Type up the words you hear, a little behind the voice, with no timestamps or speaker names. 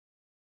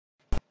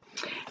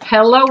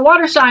Hello,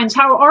 water signs.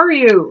 How are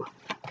you?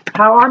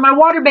 How are my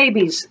water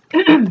babies?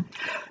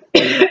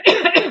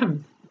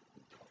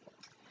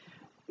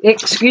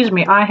 Excuse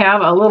me, I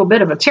have a little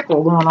bit of a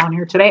tickle going on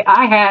here today.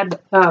 I had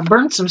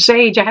burned some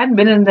sage. I hadn't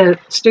been in the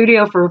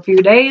studio for a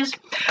few days.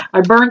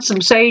 I burned some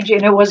sage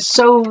and it was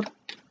so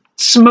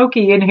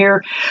smoky in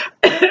here.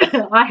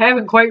 I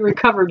haven't quite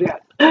recovered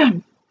yet.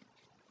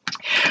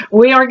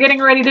 We are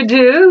getting ready to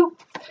do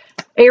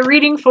a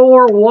reading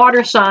for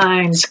water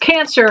signs,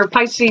 Cancer,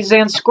 Pisces,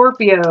 and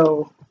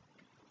Scorpio.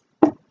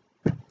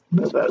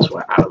 Move those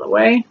out of the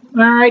way.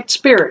 All right,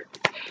 Spirit.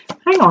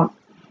 Hang on.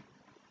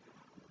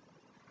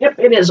 Yep,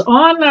 it is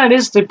on. That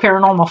is the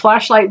paranormal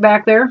flashlight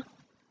back there.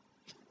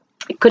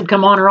 It could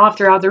come on or off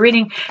throughout the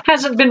reading.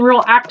 Hasn't been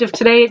real active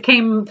today.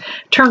 It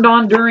turned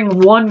on during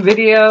one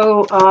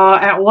video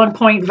at one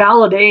point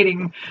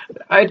validating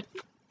a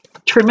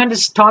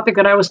tremendous topic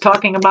that I was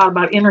talking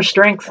about inner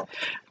strength.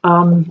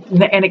 And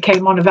it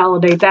came on to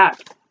validate that.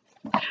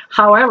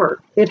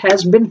 However, it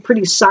has been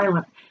pretty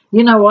silent.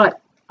 You know what?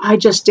 I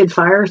just did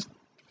fire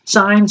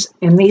signs,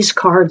 and these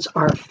cards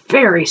are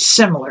very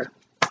similar.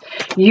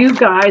 You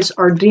guys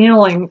are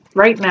dealing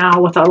right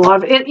now with a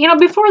lot of it. You know,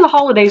 before the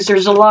holidays,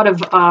 there's a lot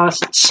of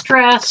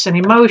stress and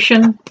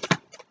emotion.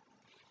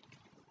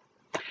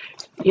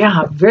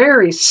 Yeah,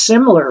 very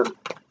similar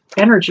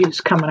energies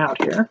coming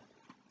out here.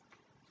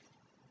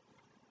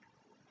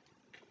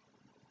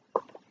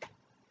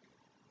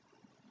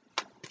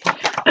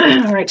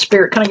 All right,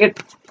 Spirit, can I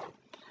get...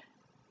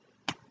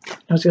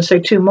 I was going to say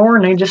two more,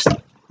 and they just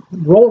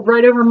rolled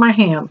right over my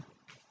hand.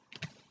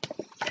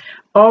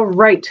 All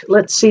right,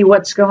 let's see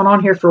what's going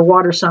on here for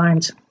water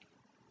signs.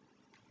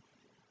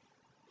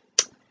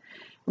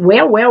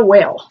 Well, well,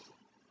 well.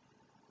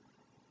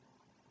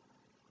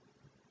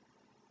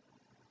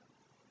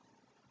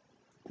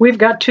 We've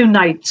got two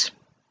knights.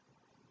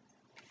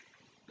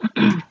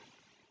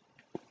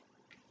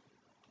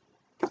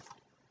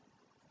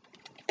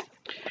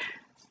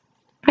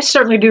 I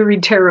certainly do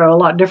read tarot a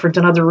lot different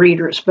than other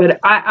readers,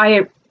 but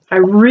I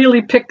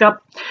really pick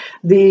up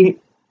the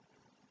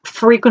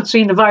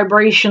frequency and the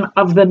vibration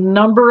of the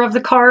number of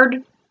the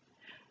card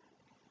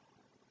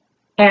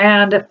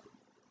and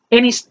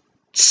any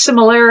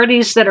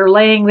similarities that are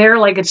laying there,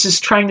 like it's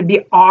just trying to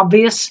be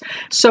obvious.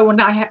 So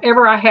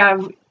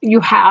whenever you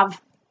have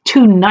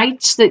two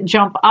knights that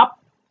jump up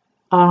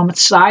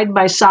side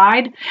by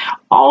side,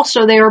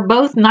 also they are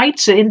both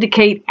knights that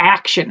indicate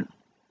action.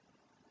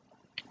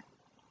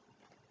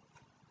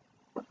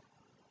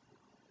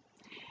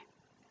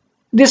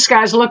 This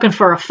guy's looking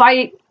for a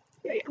fight,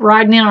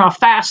 riding in on a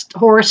fast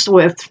horse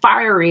with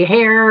fiery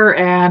hair,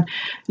 and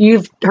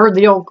you've heard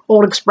the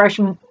old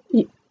expression,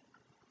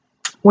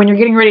 when you're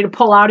getting ready to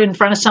pull out in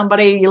front of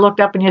somebody, you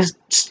looked up and you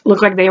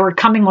looked like they were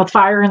coming with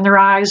fire in their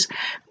eyes.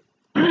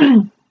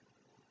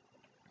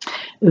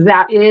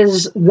 That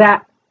is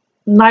that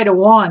Knight of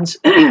Wands.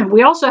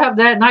 We also have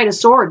that Knight of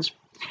Swords.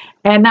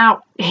 And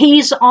now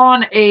he's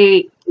on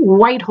a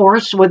white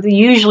horse, which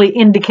usually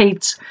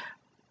indicates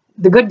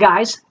the good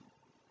guys.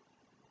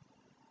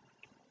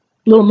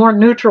 A little more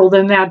neutral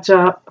than that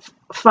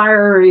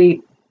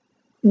fiery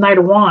Knight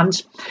of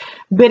Wands.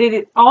 But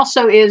it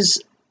also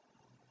is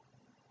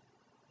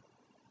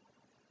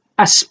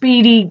a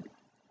speedy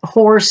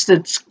horse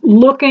that's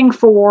looking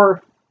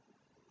for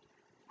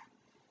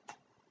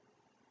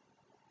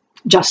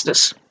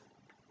justice.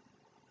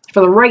 For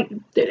the right,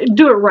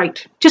 do it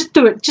right. Just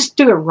do it. Just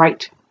do it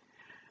right.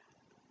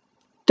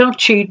 Don't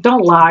cheat.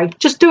 Don't lie.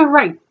 Just do it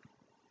right.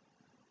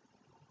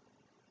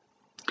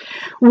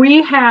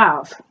 We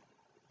have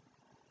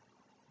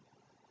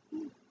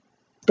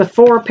the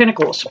Four of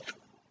Pentacles.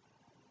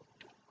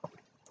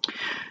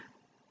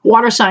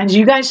 Water signs,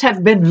 you guys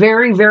have been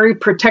very, very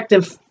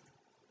protective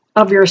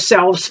of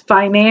yourselves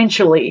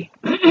financially.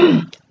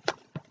 A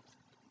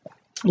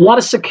lot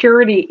of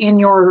security in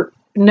your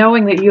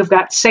knowing that you've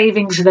got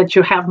savings, that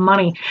you have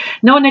money,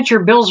 knowing that your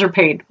bills are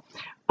paid.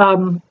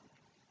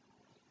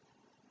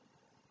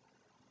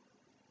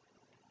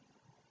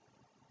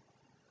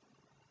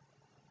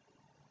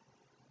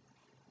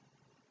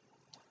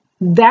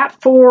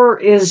 That four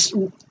is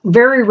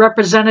very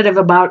representative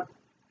about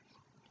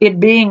it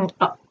being,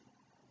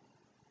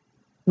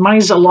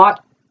 money's a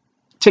lot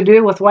to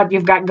do with what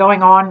you've got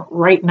going on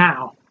right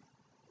now.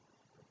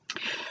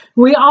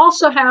 We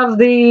also have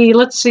the,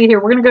 let's see here,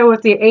 we're going to go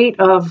with the Eight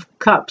of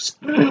Cups.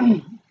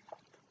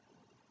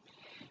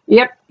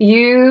 Yep,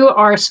 you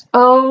are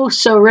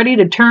so ready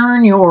to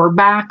turn your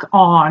back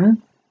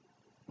on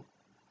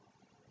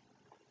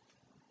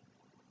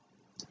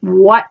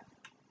what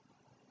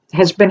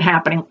has been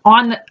happening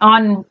on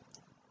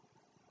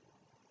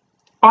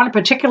a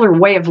particular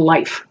way of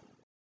life.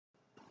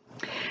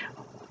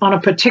 On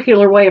a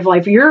particular way of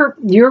life. You're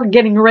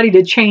getting ready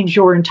to change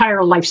your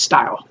entire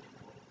lifestyle.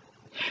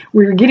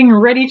 We're getting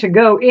ready to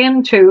go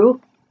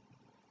into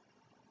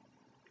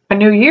a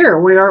new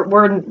year.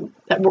 We're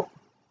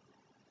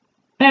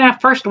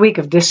first week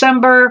of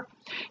December,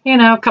 you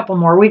know, a couple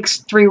more weeks,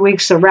 3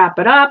 weeks to wrap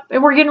it up,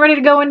 and we're getting ready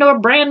to go into a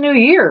brand new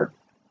year.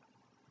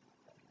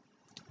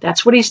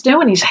 That's what he's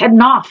doing. He's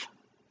heading off.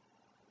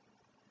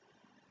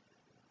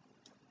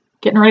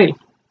 Getting ready.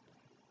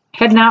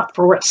 Heading out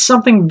for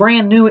something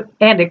brand new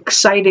and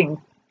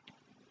exciting.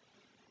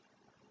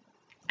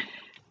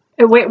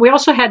 We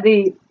also had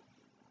the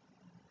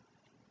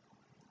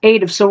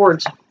Eight of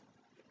Swords.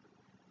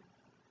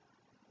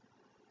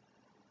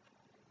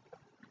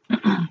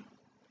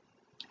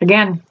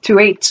 Again, 2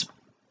 8s.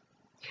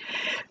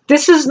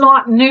 This is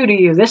not new to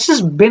you. This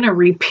has been a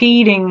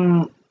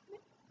repeating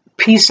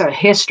piece of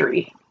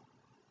history.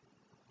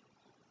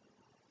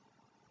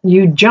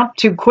 You jump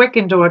too quick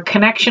into a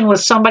connection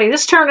with somebody.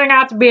 This turning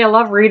out to be a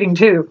love reading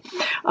too,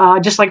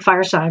 just like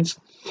fire signs.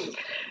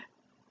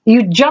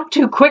 You jump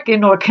too quick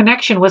into a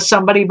connection with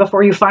somebody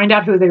before you find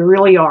out who they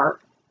really are.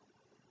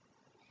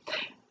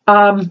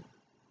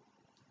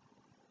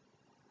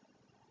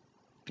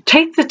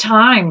 Take the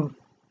time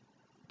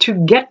to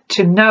get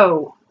to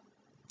know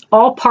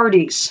all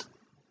parties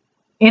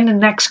in the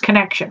next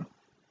connection,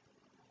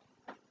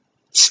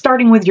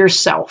 starting with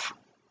yourself.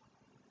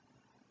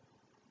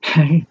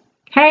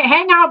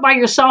 Hang out by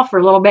yourself for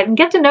a little bit and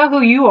get to know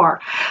who you are.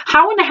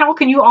 How in the hell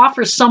can you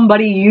offer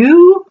somebody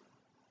you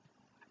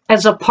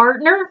as a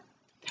partner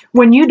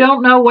when you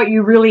don't know what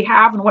you really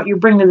have and what you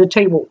bring to the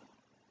table?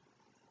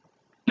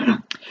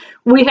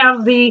 We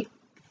have the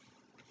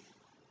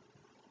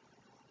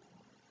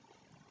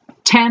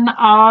 10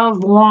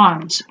 of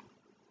Wands.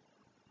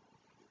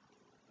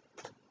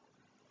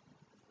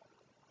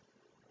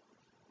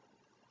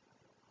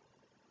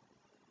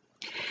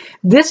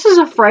 This is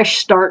a fresh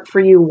start for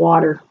you,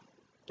 water.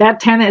 That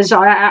 10 is,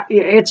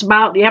 it's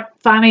about, yep,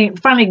 finally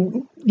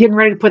getting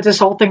ready to put this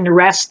whole thing to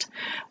rest.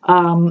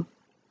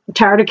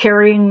 Tired of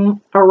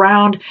carrying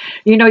around.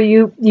 You know,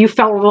 you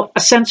felt a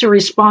sense of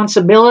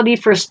responsibility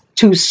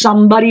to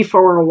somebody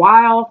for a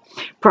while,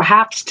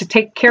 perhaps to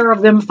take care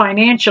of them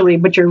financially,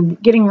 but you're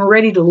getting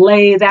ready to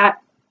lay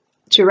that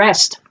to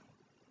rest.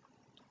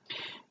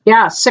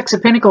 Yeah, 6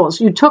 of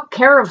Pentacles. You took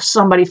care of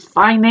somebody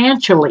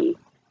financially.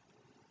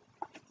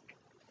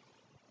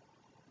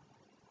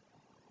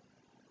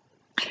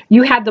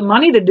 You had the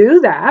money to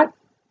do that.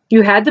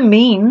 You had the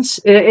means.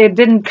 It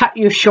didn't cut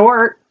you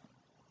short.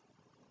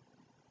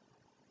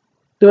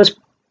 There was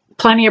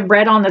plenty of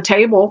bread on the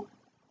table.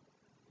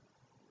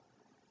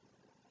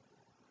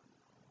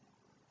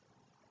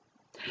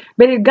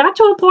 But it got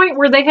to a point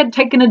where they had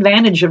taken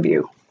advantage of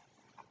you.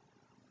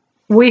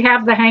 We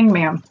have the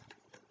Hangman.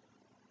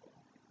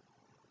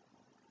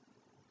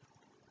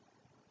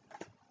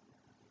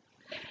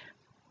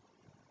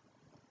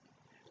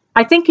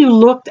 I think you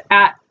looked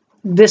at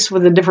this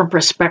with a different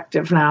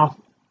perspective now.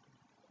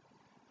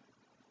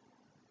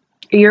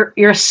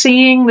 You're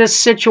seeing this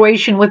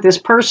situation with this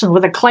person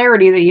with a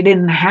clarity that you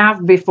didn't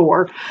have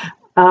before.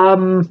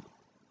 However,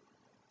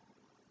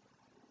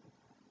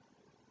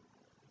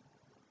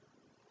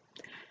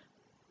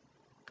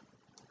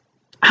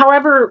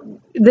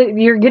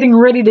 you're getting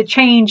ready to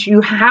change.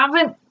 You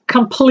haven't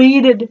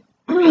completed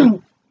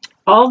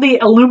all the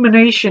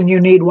illumination you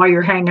need while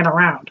you're hanging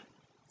around.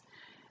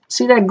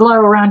 See that glow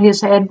around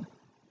his head?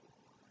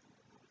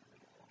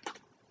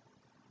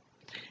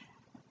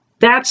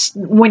 That's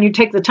when you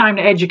take the time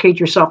to educate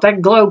yourself.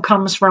 That glow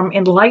comes from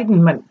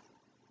enlightenment.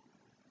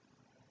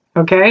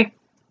 Okay?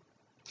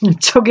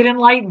 So get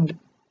enlightened.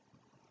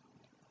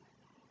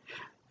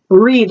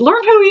 Read.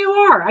 Learn who you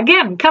are.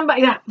 Again, come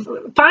back.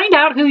 Find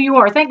out who you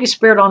are. Thank you,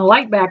 Spirit, on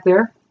light back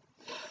there.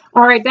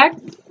 All right, that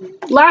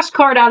last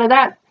card out of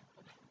that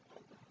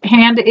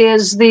hand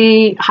is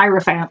the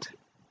Hierophant.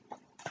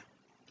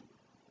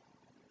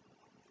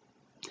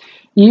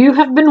 You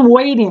have been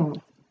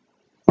waiting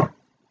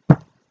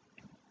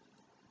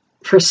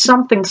for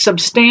something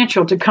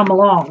substantial to come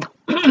along.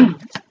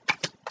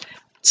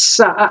 It's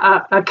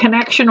a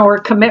connection or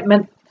a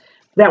commitment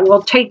that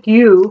will take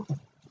you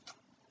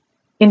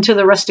into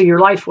the rest of your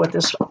life with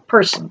this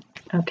person.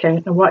 Okay,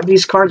 what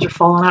these cards are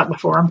falling out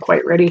before I'm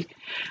quite ready.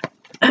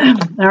 All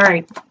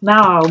right,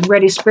 now,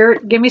 ready,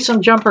 Spirit, give me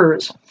some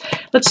jumpers.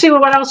 Let's see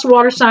what else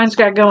water signs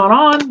got going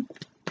on.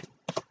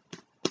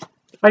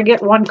 If I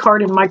get one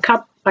card in my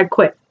cup, I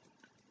quit.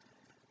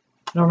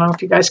 I don't know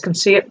if you guys can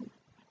see it.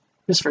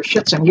 Just for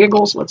shits and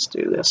giggles, let's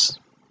do this.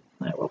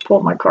 I will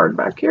pull my card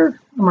back here,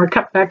 my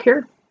cup back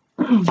here.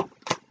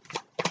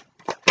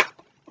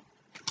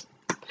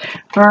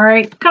 All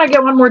right, can I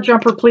get one more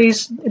jumper,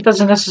 please? It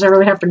doesn't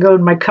necessarily have to go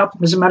in my cup.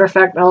 As a matter of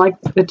fact, I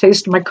like the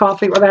taste of my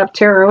coffee without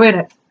tarot in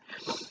it.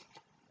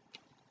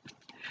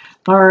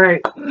 All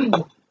right.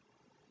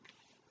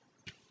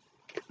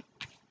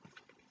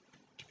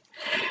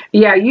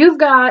 Yeah, you've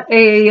got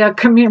a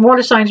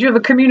water signs. You have a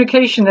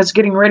communication that's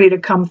getting ready to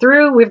come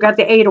through. We've got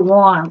the 8 of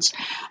Wands.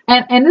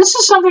 And this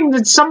is something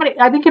that somebody,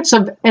 I think it's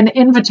an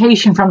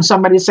invitation from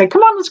somebody to say,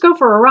 come on, let's go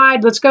for a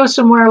ride. Let's go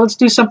somewhere. Let's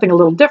do something a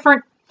little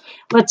different.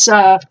 Let's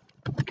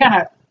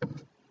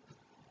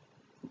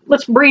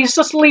let's breeze.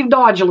 Let's leave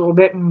Dodge a little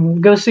bit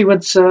and go see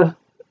let's go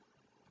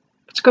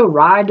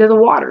ride to the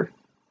water.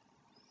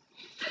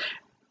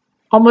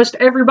 Almost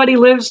everybody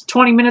lives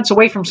 20 minutes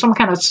away from some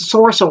kind of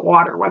source of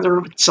water, whether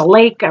it's a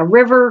lake, a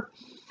river,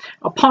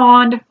 a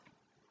pond.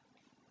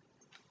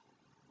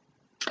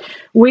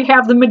 We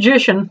have the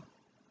Magician.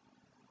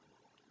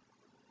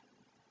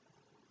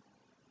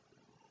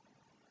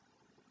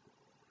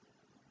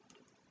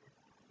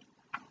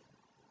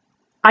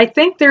 I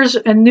think there's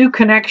a new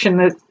connection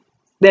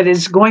that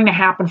is going to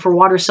happen for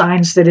water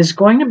signs that is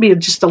going to be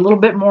just a little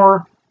bit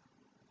more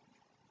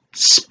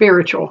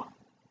spiritual,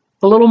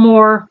 a little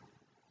more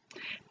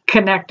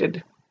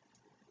connected.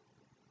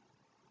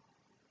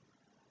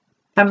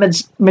 A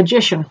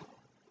magician.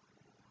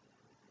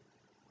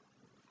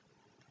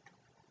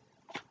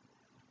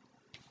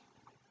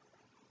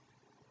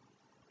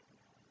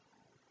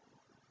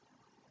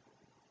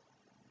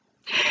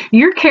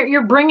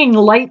 You're bringing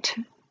light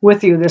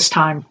with you this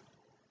time.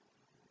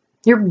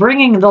 You're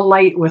bringing the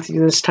light with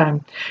you this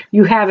time.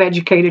 You have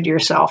educated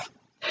yourself.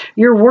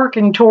 You're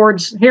working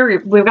towards,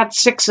 here we've got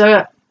six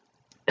of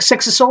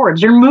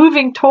swords. You're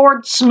moving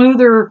towards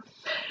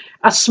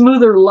a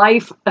smoother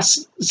life,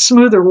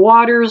 smoother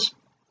waters.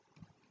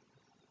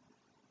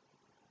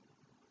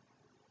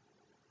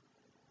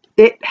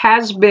 It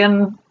has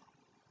been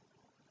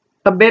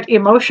a bit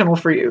emotional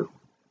for you.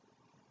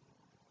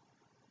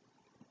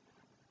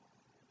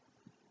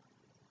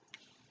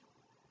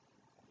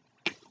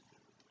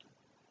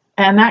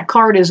 And that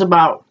card is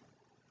about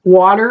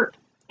water,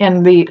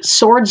 and the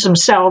swords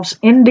themselves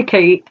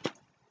indicate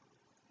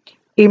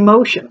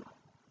emotion.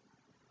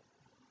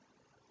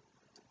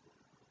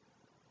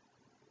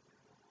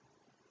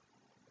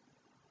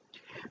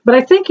 But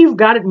I think you've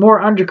got it more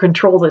under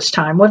control this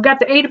time. We've got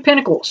the Eight of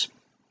Pentacles.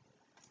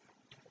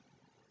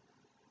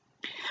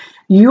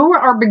 You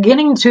are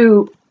beginning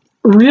to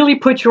really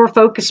put your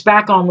focus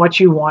back on what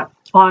you want,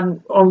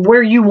 on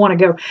where you want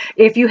to go.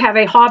 If you have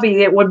a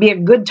hobby, it would be a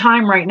good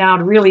time right now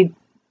to really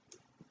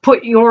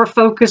put your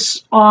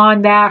focus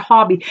on that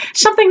hobby.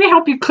 Something to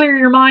help you clear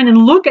your mind and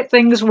look at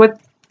things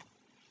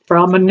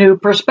from a new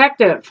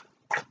perspective.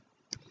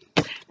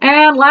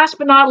 And last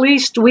but not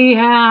least, we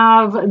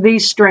have the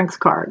Strength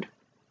card.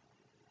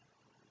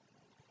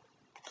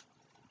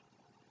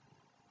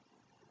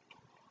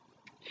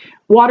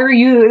 Water,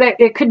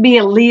 it could be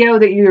a Leo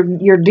that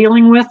you're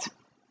dealing with.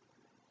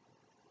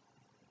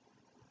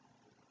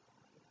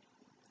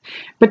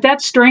 But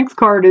that Strength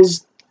card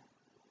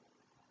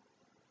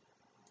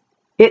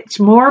it's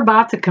more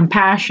about the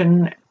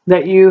compassion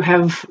that you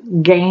have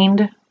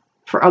gained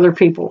for other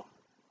people.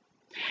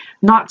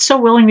 Not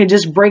so willing to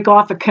just break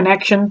off a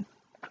connection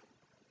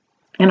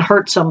and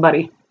hurt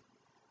somebody.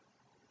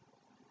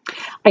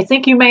 I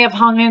think you may have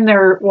hung in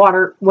there,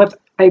 Water, with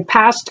a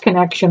past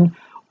connection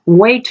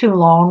way too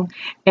long,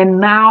 and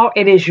now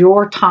it is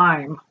your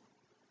time.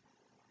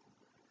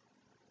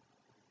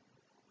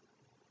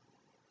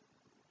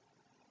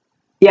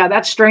 Yeah,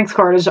 that Strength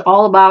card is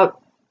all about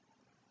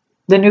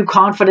the new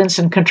confidence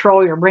and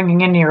control you're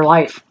bringing into your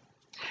life.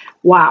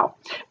 Wow.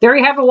 There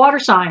you have the water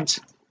signs.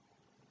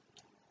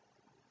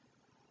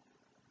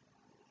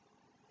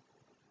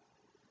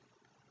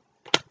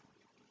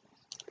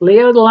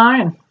 Leo the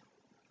Lion.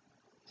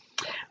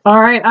 All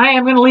right, I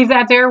am going to leave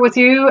that there with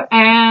you.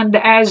 And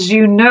as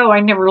you know, I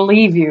never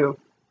leave you,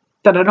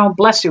 that I don't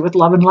bless you with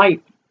love and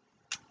light.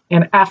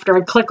 And after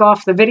I click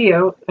off the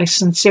video, I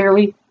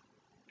sincerely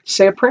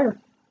say a prayer.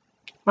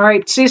 All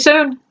right, see you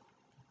soon.